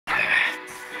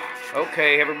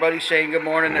Okay, everybody's saying good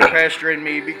morning. They're pestering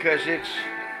me because it's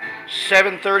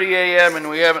 7:30 a.m. and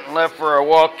we haven't left for our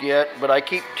walk yet. But I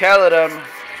keep telling them,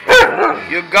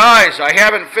 you guys, I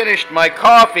haven't finished my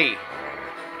coffee.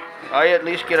 I at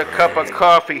least get a cup of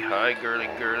coffee. Hi, girly,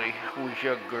 girly. Who's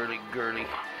your girly, girly?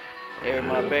 They're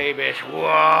my babies.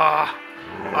 Whoa.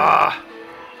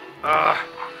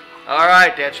 All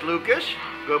right, that's Lucas.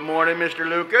 Good morning, Mr.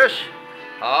 Lucas.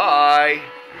 Hi.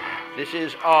 This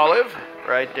is Olive.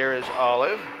 Right there is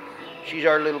Olive. She's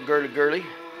our little girly, girly.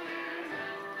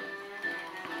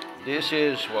 This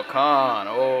is Wakan.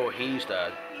 Oh, he's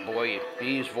the boy.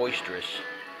 He's boisterous.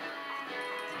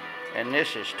 And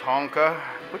this is Tonka.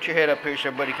 Put your head up here so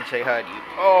everybody can say hi to you.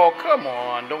 Oh, come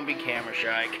on. Don't be camera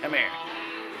shy. Come here.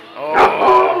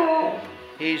 Oh,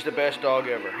 he's the best dog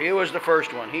ever. He was the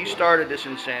first one. He started this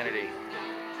insanity.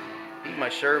 He's my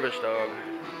service dog.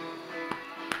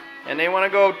 And they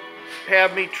want to go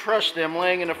have me trust them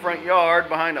laying in the front yard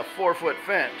behind a 4-foot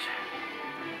fence.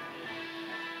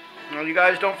 Now, you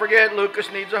guys don't forget, Lucas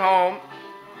needs a home.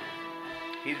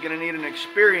 He's going to need an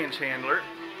experienced handler.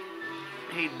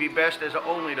 He'd be best as an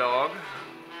only dog.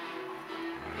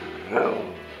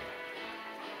 All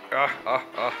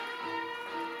right.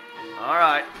 All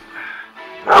right.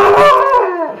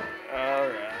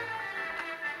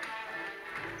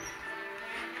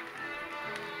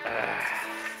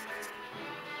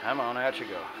 Come on, out you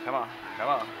go. Come on, come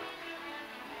on.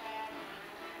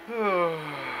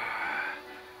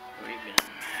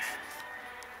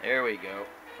 There we go.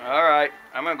 All right,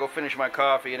 I'm going to go finish my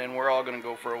coffee, and then we're all going to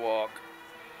go for a walk.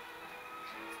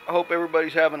 I hope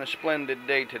everybody's having a splendid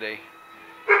day today.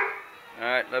 All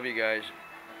right, love you guys.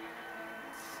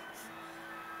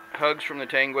 Hugs from the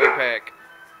Tangway Pack.